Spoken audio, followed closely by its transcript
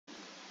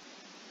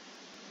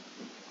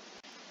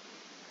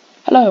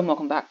Hello and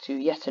welcome back to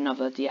yet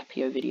another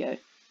Diepio video.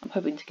 I'm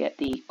hoping to get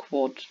the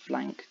quad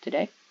flank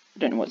today. I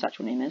don't know what its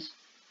actual name is,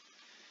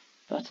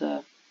 but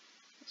this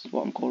is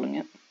what I'm calling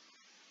it.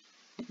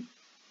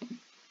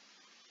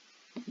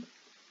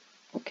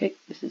 Okay,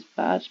 this is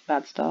bad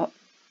start.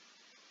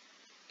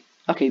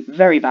 Okay,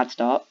 very bad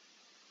start.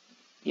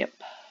 Yep.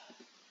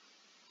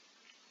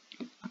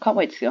 I can't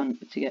wait to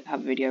have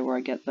a video where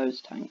I get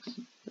those tanks,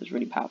 those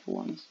really powerful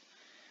ones.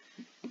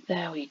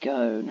 There we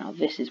go. Now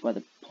this is where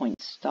the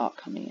points start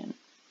coming in.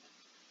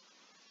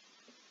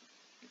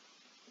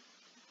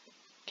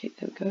 Okay,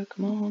 there we go,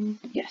 come on.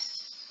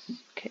 Yes.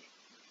 Okay.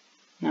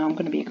 Now I'm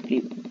going to be a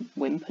complete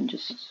wimp and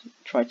just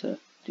try to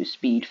do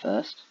speed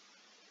first.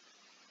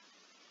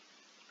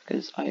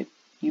 Because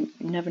you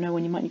never know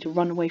when you might need to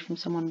run away from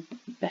someone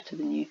better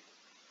than you.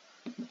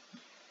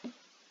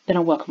 Then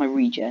I'll work on my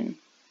regen.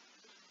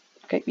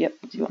 Okay, yep,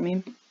 see what I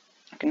mean?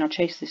 I can now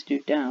chase this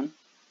dude down.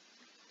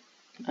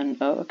 And,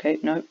 oh, okay,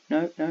 no,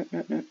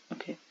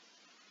 okay.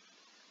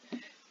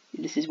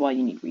 This is why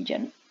you need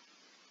regen.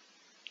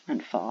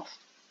 And fast.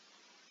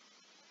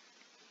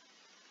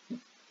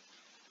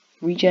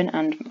 Regen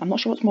and, I'm not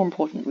sure what's more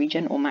important,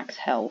 regen or max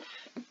health,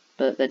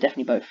 but they're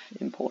definitely both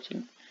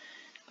important.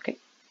 Okay,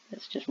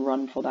 let's just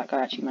run before that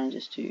guy actually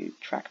manages to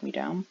track me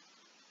down.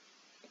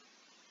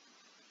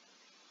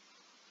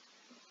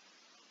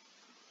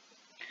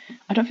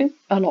 I don't think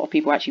a lot of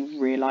people actually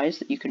realise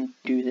that you can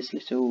do this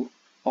little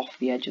off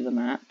the edge of the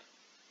map.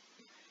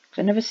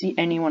 Because I never see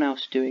anyone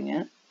else doing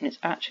it, and it's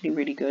actually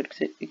really good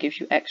because it gives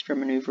you extra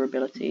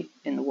manoeuvrability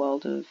in the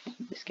world of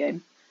this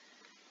game.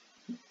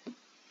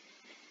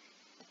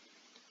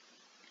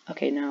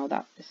 Okay, now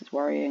this is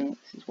worrying,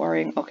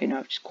 Okay, no,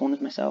 I've just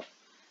cornered myself.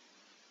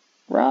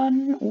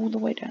 Run all the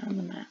way down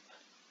the map.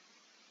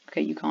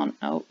 Okay, you can't.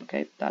 Oh,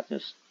 okay, that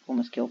just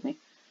almost killed me.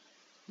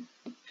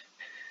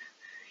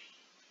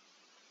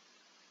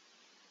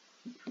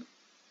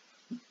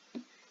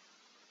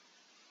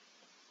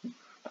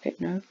 Okay,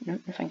 no,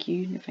 thank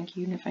you, no, thank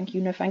you, no, thank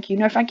you, no, thank you,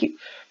 no, thank you.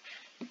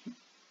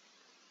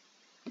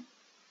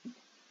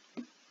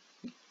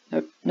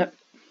 No.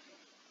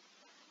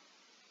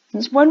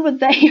 Since when were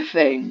they a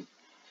thing?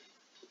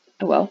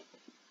 Oh well.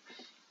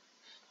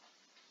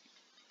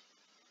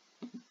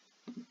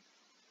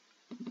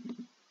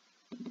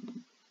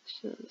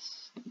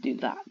 Just do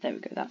that. There we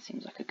go. That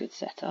seems like a good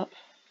setup.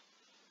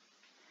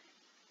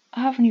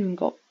 I haven't even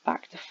got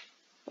back to.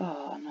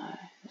 Oh no,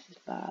 this is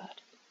bad.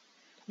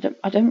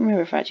 I don't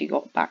remember if I actually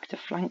got back to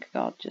flank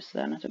guard just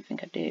then. I don't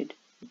think I did.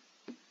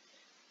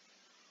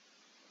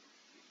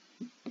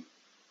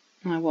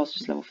 I was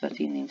just level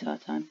 13 the entire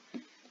time.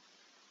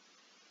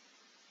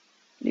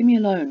 Leave me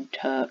alone,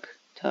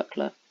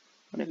 Turkler,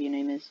 whatever your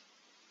name is.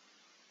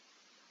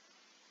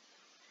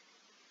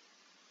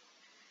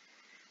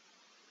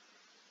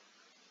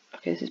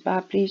 Okay, this is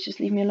bad. Please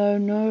just leave me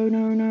alone.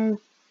 No.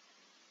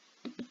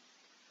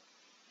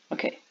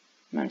 Okay,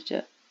 managed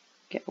to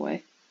get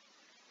away.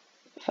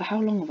 For how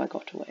long have I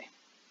got away?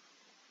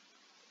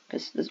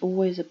 Because there's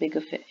always a bigger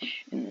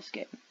fish in this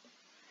game.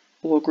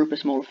 Or a group of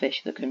smaller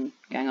fish that can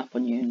gang up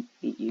on you and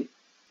eat you.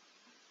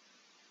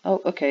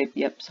 Oh, okay,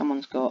 yep,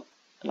 someone's got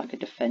like a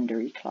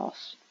defendery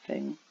class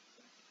thing.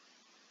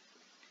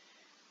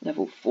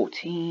 Level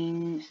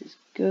 14, this is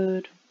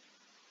good.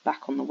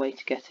 Back on the way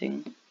to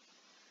getting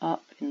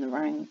up in the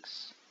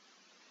ranks.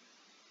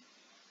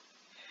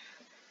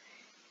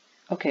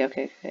 Okay,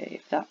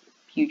 if that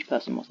huge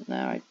person wasn't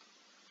there,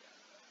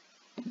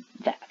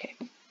 okay.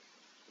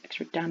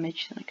 Extra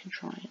damage, then I can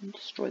try and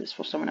destroy this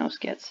before someone else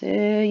gets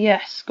here.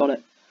 Yes, got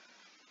it.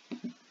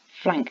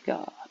 Flank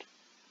guard.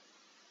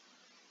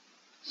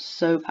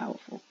 So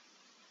powerful.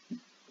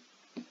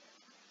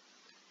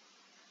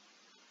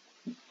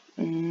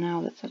 Now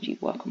let's actually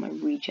work on my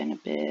regen a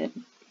bit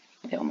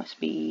on my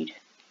speed.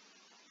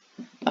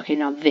 Okay,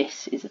 now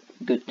this is a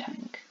good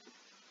tank.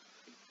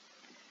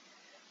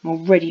 I'm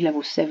already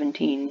level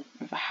 17.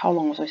 For how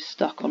long was I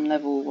stuck on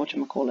level,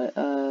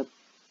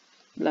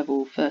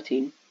 level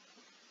 13?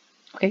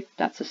 Okay,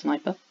 that's a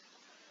sniper.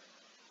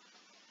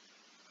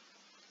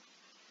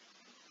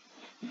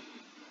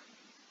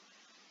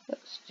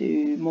 Let's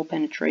do more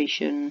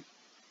penetration,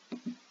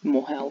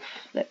 more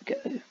health. There we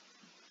go.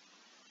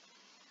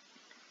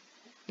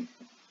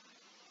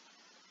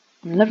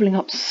 I'm leveling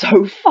up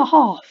so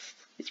fast.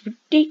 It's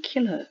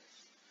ridiculous.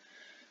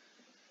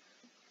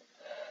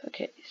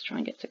 Okay, let's try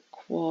and get to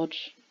quad.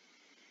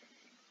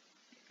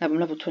 I'm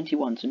level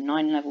 21, so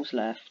 9 levels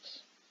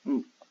left.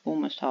 I'm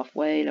almost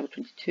halfway, level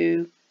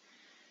 22.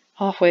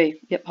 Halfway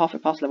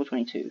past level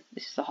 22.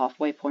 This is the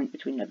halfway point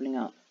between leveling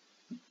up.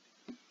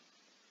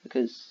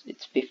 Because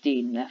it's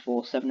 15,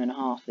 therefore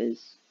 7.5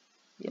 is,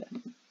 yeah.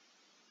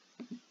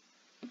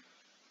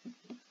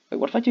 Wait,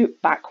 what if I do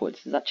it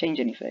backwards? Does that change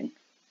anything?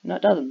 No,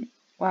 it doesn't.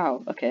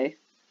 Wow, okay.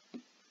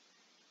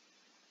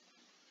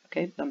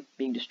 Okay, I'm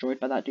being destroyed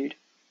by that dude.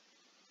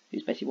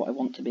 Who's basically what I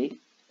want to be.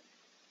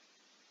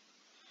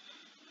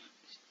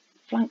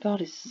 Flank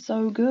guard is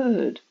so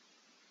good.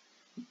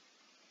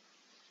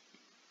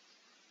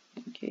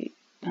 Okay,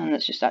 and And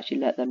let's just actually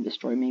let them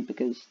destroy me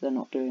because they're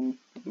not doing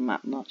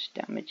that much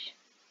damage.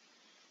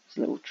 These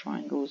little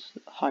triangles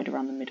that hide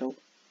around the middle.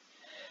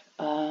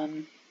 By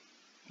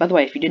the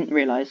way, if you didn't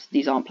realise,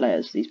 these aren't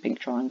players, these pink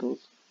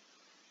triangles.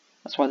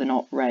 That's why they're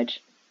not red,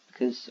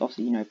 because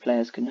obviously, you know,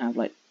 players can have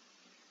like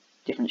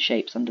different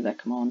shapes under their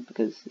command,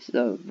 because this is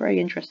a very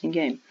interesting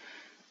game.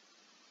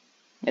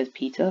 There's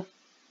Peter.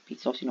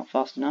 Peter's obviously not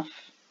fast enough.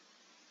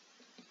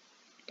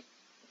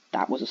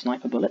 That was a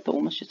sniper bullet that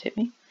almost just hit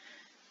me.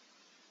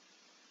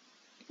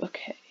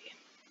 Okay.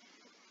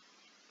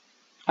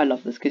 I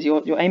love this, because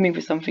you're aiming for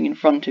something in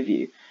front of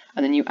you,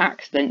 and then you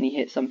accidentally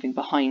hit something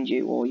behind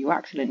you, or you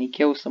accidentally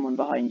kill someone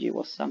behind you,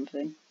 or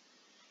something.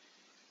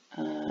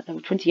 Level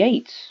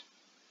 28.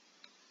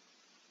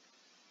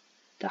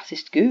 Das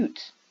ist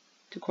gut,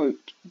 to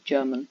quote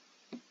German.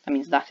 That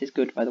means that is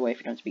good, by the way, if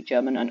you don't speak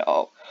German, and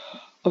oh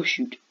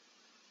shoot.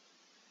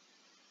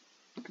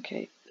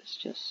 Okay, let's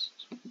just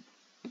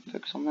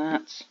focus on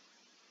that.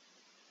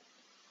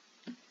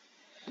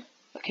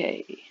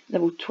 Okay,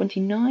 level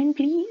 29,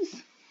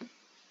 please.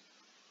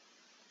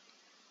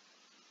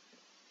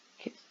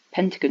 Okay,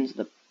 pentagons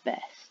are the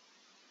best.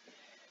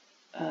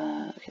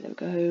 Okay, there we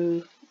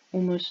go.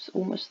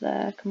 Almost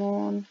there. Come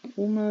on,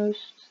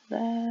 almost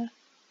there.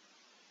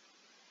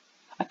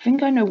 I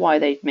think I know why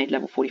they made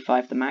level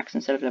 45 the max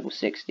instead of level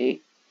 60.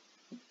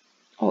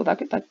 Oh,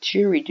 that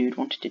jury dude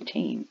wanted to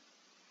team.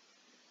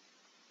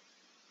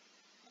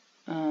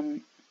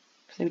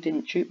 Because they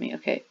didn't shoot me.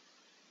 Okay.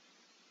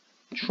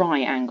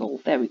 Triangle.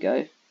 There we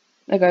go.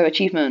 There we go.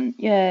 Achievement.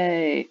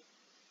 Yay.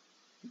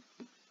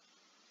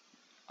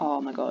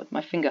 Oh my god.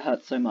 My finger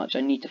hurts so much.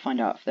 I need to find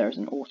out if there is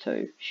an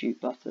auto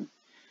shoot button.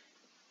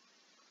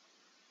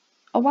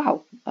 Oh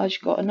wow. I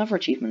just got another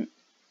achievement.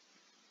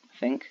 I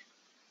think.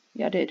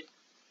 Yeah, I did.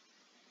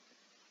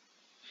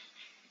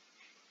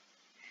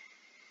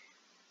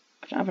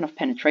 I don't have enough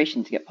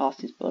penetration to get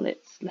past his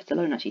bullets, let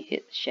alone actually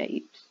hit the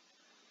shapes.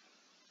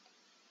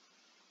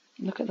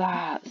 Look at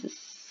that. This is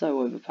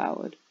so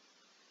overpowered.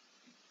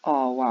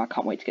 Oh wow, I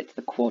can't wait to get to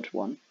the quad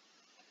one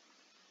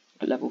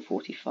at level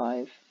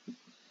 45.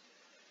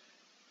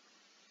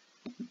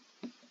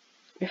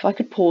 If I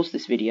could pause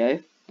this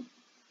video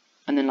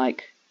and then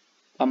like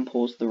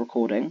unpause the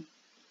recording,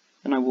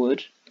 then I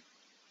would,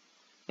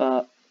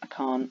 but I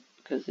can't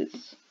because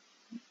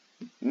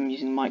I'm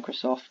using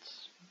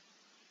Microsoft's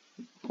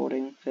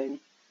recording thing,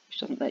 which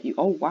doesn't let you.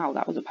 Oh wow,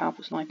 that was a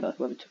powerful sniper,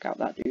 whoever took out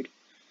that dude.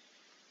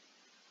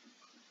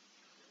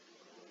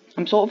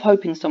 I'm sort of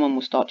hoping someone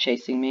will start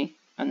chasing me,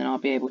 and then I'll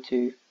be able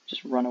to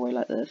just run away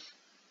like this.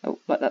 Oh,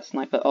 like that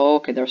sniper. Oh,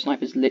 okay, there are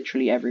snipers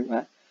literally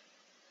everywhere.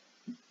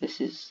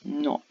 This is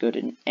not good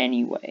in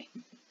any way.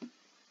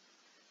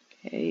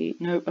 Okay,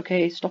 no,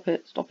 okay, stop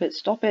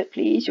it,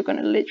 please, you're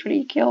gonna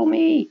literally kill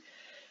me.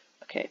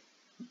 Okay,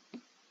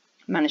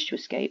 managed to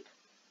escape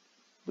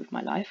with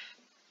my life.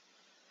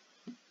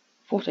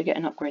 Thought I'd get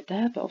an upgrade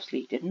there, but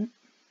obviously didn't.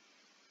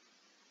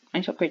 I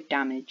need to upgrade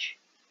damage,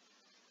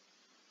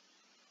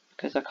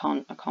 because I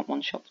can't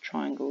one-shot the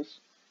triangles.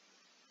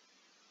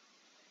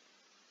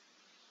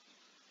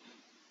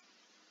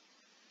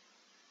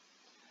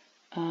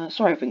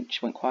 Sorry, I think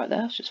just went quiet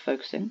there. I was just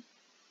focusing.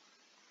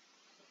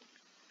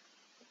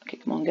 Okay,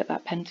 come on, get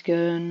that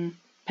pentagon.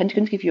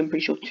 Pentagons give you, I'm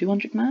pretty sure,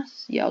 200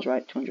 mass. Yeah, I was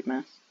right, 200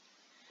 mass.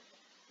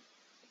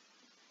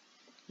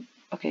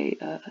 Okay,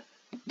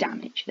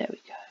 damage. There we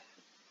go.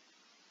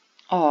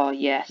 Oh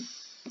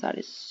yes, that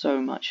is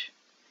so much.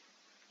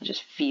 It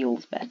just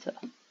feels better.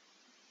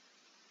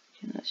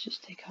 Okay, let's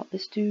just take out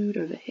this dude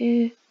over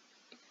here.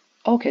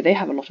 Okay, they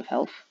have a lot of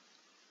health.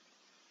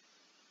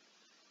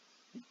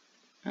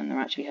 And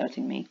they're actually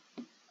hurting me.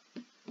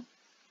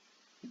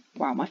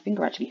 Wow, my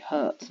finger actually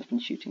hurts. I've been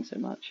shooting so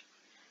much.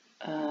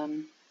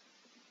 Oh,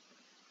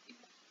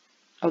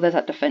 there's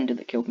that defender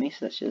that killed me,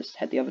 so let's just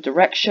head the other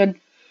direction.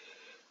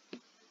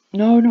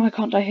 No, I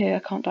can't die here.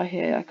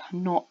 I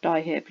cannot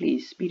die here.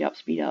 Please, speed up.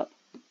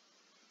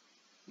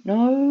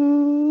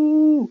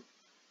 No!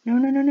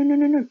 No!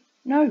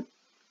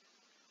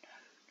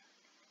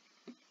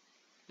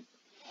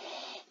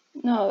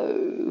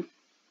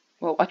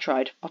 Well, I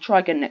tried. I'll try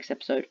again next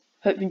episode.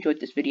 Hope you enjoyed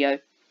this video,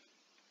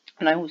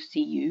 and I will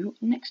see you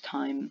next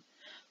time.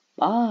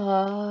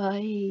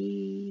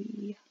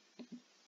 Bye!